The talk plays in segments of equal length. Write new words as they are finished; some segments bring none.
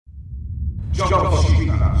Jump off street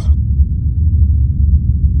battles.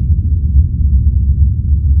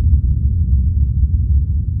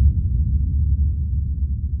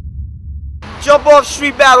 Jump off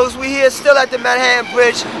street battles. We here still at the Manhattan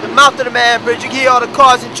Bridge, the mouth of the Manhattan Bridge. You can hear all the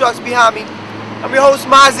cars and trucks behind me. I'm your host,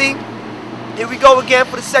 Mozzie. Here we go again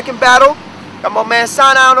for the second battle. Got my man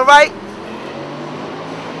Syanide on the right.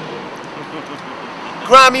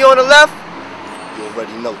 Grimey on the left. You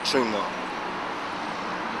already know, Trimmer.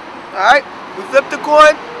 Alright, we flipped the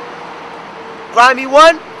coin. Grimey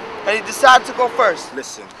won, and he decided to go first.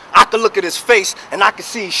 Listen, I can look at his face and I can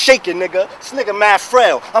see he's shaking, nigga. This nigga mad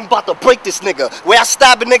frail. I'm about to break this nigga. Where I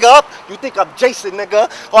stab a nigga up, you think I'm Jason, nigga.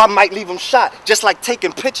 Or I might leave him shot, just like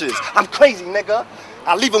taking pictures. I'm crazy, nigga.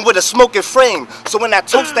 I leave him with a smoking frame. So when that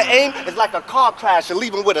toaster aim, it's like a car crash and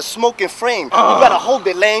leave him with a smoking frame. You better hold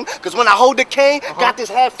it, lame, cause when I hold the cane, got this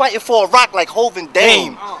head fighting for a rock like Hov and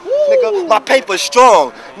Dame. Nigga, my paper's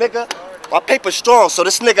strong, nigga. My paper's strong, so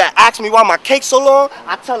this nigga asks me why my cake's so long.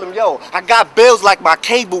 I tell him, yo, I got bills like my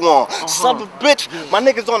cable on. Son of a bitch, my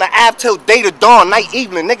niggas on the Ave till day to dawn, night,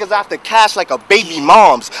 evening. Niggas after cash like a baby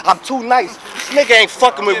mom's. I'm too nice. This nigga ain't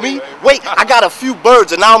fucking with me. Wait, I got a few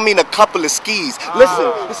birds and I don't mean a couple of skis.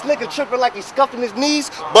 Listen, this nigga tripping like he's scuffing his knees.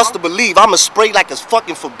 Bust to believe I'ma spray like it's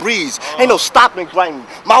fucking Febreze. Ain't no stopping grimy.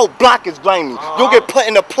 My whole block is grimy. You'll get put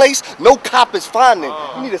in a place no cop is finding.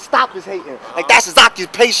 You need to stop his hating. Like that's his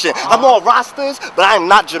occupation. I'm all rosters, but I am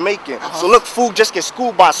not Jamaican. So look, fool, just get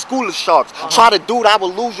schooled by a school of sharks. Try to do it, I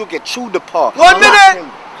will lose, you'll get chewed apart. 1 minute!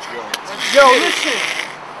 Yo, listen.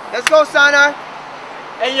 Let's go, Syanide.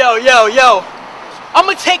 Hey, yo.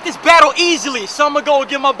 I'ma take this battle easily, so I'ma go and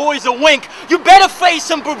give my boys a wink. You better face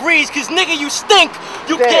some Febreze, cause nigga, you stink.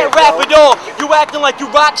 You can't rap at all. You acting like you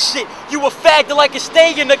rock shit. You a faggot like a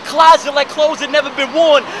stay in the closet like clothes that never been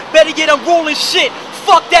worn. Better get unruling shit.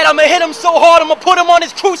 Fuck that, I'ma hit him so hard, I'ma put him on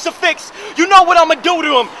his crucifix. You know what I'ma do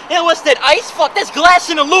to him. And what's that, ice? Fuck, that's glass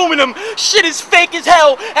and aluminum. Shit is fake as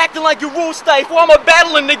hell, acting like you rule stife. While I'ma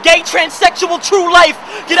battling the gay, transsexual, true life.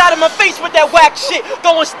 Get out of my face with that whack shit.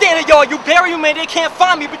 Go and stand at y'all, you bury me, they can't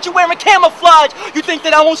find me, but you wearing camouflage. You think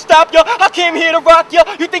that I won't stop ya? I came here to rock ya.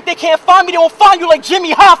 You think they can't find me? They won't find you like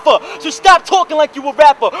Jimmy Hoffa. So stop talking like you a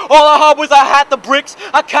rapper. All I had was I had the bricks.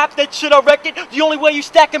 I copped that shit, I wrecked it. The only way you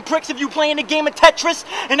stacking bricks if you playing the game of Tetris.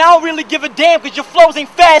 And I don't really give a damn cause your flows ain't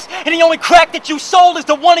fast. And the only crack that you sold is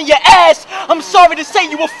the one in your ass. I'm sorry to say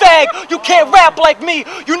you a fag. You can't rap like me.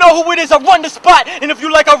 You know who it is, I run the spot. And if you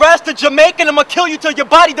like a Rasta Jamaican, I'ma kill you till your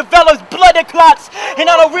body develops blood and clots. And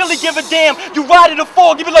I don't really give a damn. You ride it a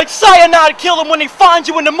fall, give it like Syanide, kill them when they find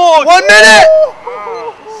you in the morgue. 1 minute!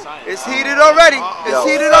 It's heated already. It's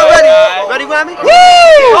heated already. Ready, Grimey? Woo!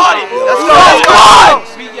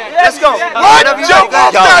 Let's go. Let's go.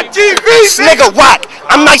 This nigga whack.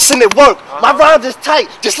 I'm nice and it work. My rhymes is tight,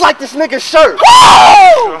 just like this nigga's shirt.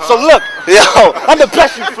 So look, yo, I'm the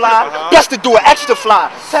best you fly. Best to do it extra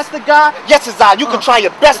fly. Test the guy? Yes, it's I. You can try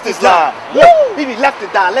your best as lie. Look, he be left to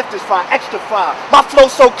die, left is fine, extra fine. My flow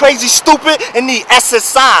so crazy, stupid, and need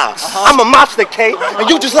SSI. I'm a monster, K, and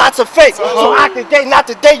you just lots of fake. So acting gay, not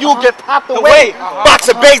today, you'll get popped away. Box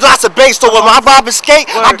of bass, lots of bass. So when my rob and skate,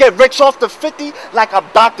 I get rich off the 50 like I'm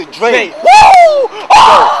Dr. Dre. Woo!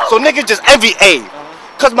 So nigga just every A.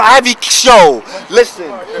 Cause my heavy show. Listen,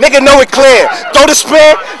 nigga know it clear. Throw the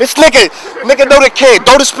spear, this nigga know the kid.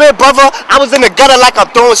 Throw the spear, brother. I was in the gutter like I'm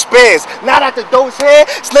throwing spears. Now that the dough's here,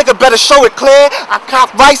 this nigga better show it clear. I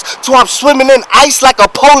cop rice till I'm swimming in ice like a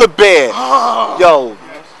polar bear. Yo,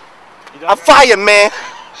 I'm fireman.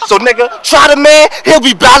 So nigga, try the man, he'll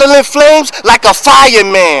be battling flames like a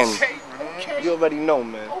fireman. You already know,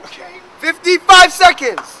 man. 55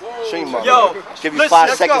 seconds. Yo, give you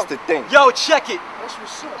 5 seconds to think. Yo, check it.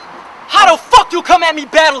 How the fuck you come at me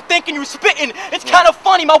battle thinking you spitting? It's kind of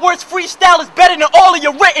funny, my words freestyle is better than all of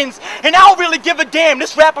your writtens. And I don't really give a damn,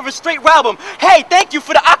 this rapper is straight album. Hey, thank you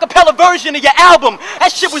for the acapella version of your album.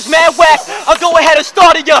 That shit was mad whack. I'll go ahead and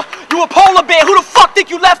start it, ya. You a polar bear, who the fuck think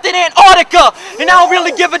you left in Antarctica? And I don't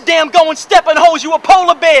really give a damn, go and step on hoes, you a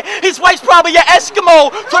polar bear. His wife's probably an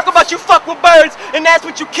Eskimo. Talk about you fuck with birds, and that's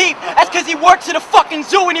what you keep. That's cause he works at a fucking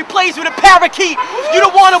zoo and he plays with a parakeet. You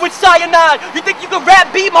don't want it with Syanide. You think you can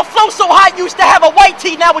rap B? My flow so hot, used to have a white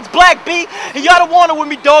tee, now it's black B. And y'all don't want it with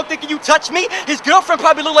me, dog, thinking you touch me. His girlfriend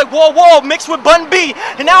probably look like Wall mixed with Bun B.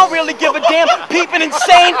 And I don't really give a damn, peeping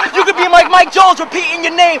insane. You could be like Mike Jones repeating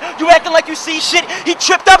your name. You acting like you see shit. He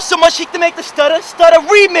tripped up so much he can make the stutter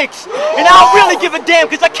remix. And I don't really give a damn,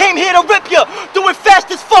 cause I came here to rip ya. Do it fast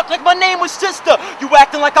as fuck like my name was Sister. You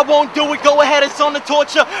acting like I won't do it, go ahead, it's on the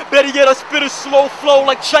torture. Better yet, I spit a slow flow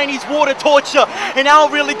like Chinese water torture. And I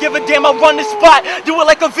don't really give a damn, I run the spot. Do it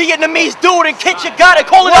like a Vietnamese dude and kid you got it,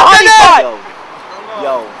 call it a honey pot.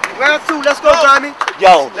 Grimy.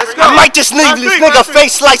 Yo, Let's go. I might just leave this nigga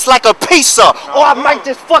face sliced like a pizza. Or I might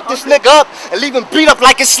just fuck this nigga up and leave him beat up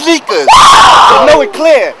like his sneakers. So know it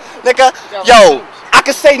clear, nigga. Yo, I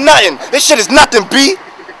can say nothing. This shit is nothing, B.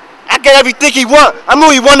 I get everything he want. I'm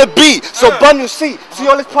who he wanna be. So bun you see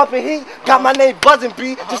all this pumping heat? Got my name buzzing,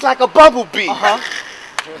 B, just like a bumblebee.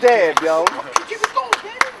 Damn, yo.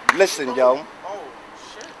 Listen, yo.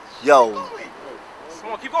 Yo.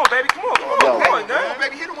 Come on, keep going, baby. Come on, come on,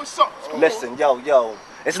 baby. Hit him with something. Listen, yo.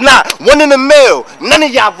 It's not one in a meal. None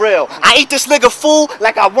of y'all real. I eat this nigga food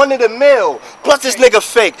like I wanted a meal. Plus this nigga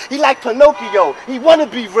fake. He like Pinocchio. He wanna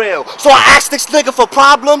be real. So I asked this nigga for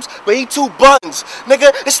problems, but he too buttons.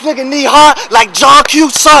 Nigga, this nigga need heart like John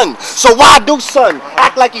Q's son. So why do son?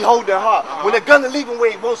 Act like he holding heart. When they're gonna leave him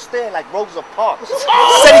where he won't stand like Rosa Parks.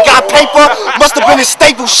 Said he got paper, must have been his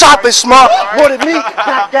staple shopping smart. More than me,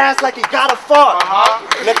 got gas like he got a fart.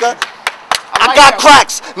 Nigga. I got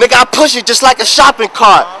cracks, nigga, I push it just like a shopping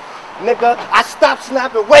cart. Nigga, I stopped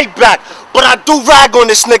snapping way back, but I do rag on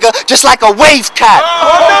this nigga just like a wave cat.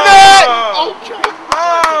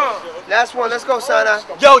 Last one, let's go,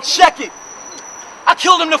 Syanide. Yo, check it. I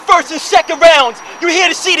killed him the first and second rounds. You're here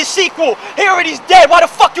to see the sequel. He already's dead. Why the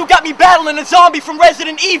fuck you got me battling a zombie from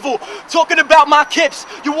Resident Evil? Talking about my kicks.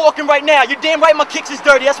 You walking right now. You're damn right my kicks is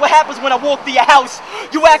dirty. That's what happens when I walk through your house.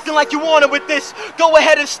 You acting like you want it with this. Go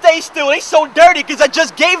ahead and stay still. They so dirty because I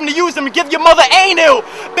just gave them to use them and give your mother anal.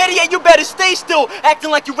 Better yet, you better stay still.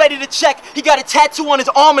 Acting like you ready to check. He got a tattoo on his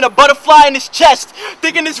arm and a butterfly in his chest.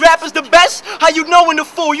 Thinking this rapper's the best? How you knowin' the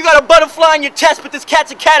fool? You got a butterfly in your chest, but this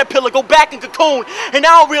cat's a caterpillar. Go back and cocoon. And I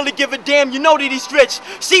don't really give a damn, you know that he's rich.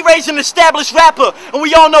 C-Ray's an established rapper, and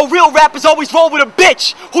we all know real rappers always roll with a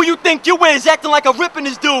bitch. Who you think you is, acting like a ripping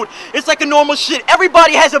this dude? It's like a normal shit.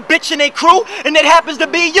 Everybody has a bitch in their crew, and that happens to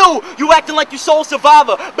be you. You acting like you soul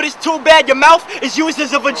survivor, but it's too bad your mouth is used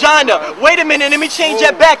as a vagina. Wait a minute, let me change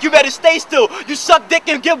that back. You better stay still. You suck dick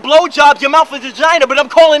and give blowjobs, your mouth is vagina, but I'm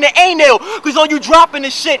calling it anal, cause all you dropping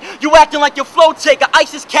is shit. You acting like your flow taker,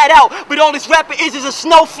 ice this cat out, but all this rapper is a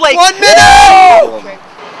snowflake. 1 minute!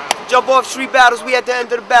 Jump off street battles, we at the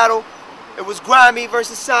end of the battle. It was Grimey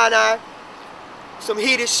versus Syanide. Some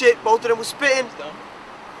heated shit, both of them was spitting.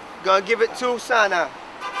 Gonna give it to Syanide.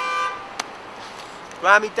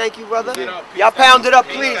 Grimey, thank you, brother. Y'all pound it up,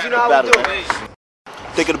 please, you know how we do it.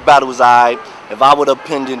 Think of the battle was alright. If I would have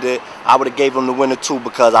opinioned it, I would have gave him the winner too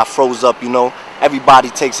because I froze up, you know. Everybody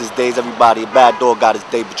takes his days, a bad dog got his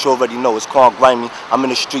day, but you already know, it's called Grimey. I'm in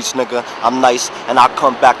the streets, nigga, I'm nice, and I'll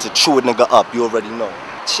come back to chew a nigga up, you already know.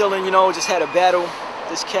 Chilling, you know, just had a battle.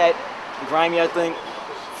 This cat, Grimey, I think,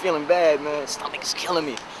 feeling bad, man. Stomach is killing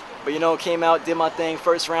me. But you know, came out, did my thing.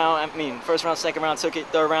 First round, second round, took it.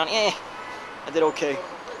 Third round, I did okay.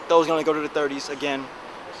 Thought I was gonna go to the 30s again.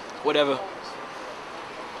 Whatever.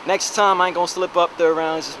 Next time, I ain't gonna slip up third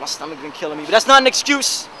round. It's just my stomach been killing me. But that's not an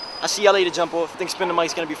excuse. I see y'all later, jump off. I think Spin the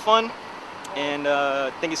Mic's gonna be fun. And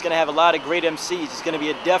I think it's gonna have a lot of great MCs. It's gonna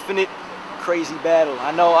be a definite crazy battle.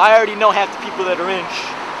 I already know half the people that are in.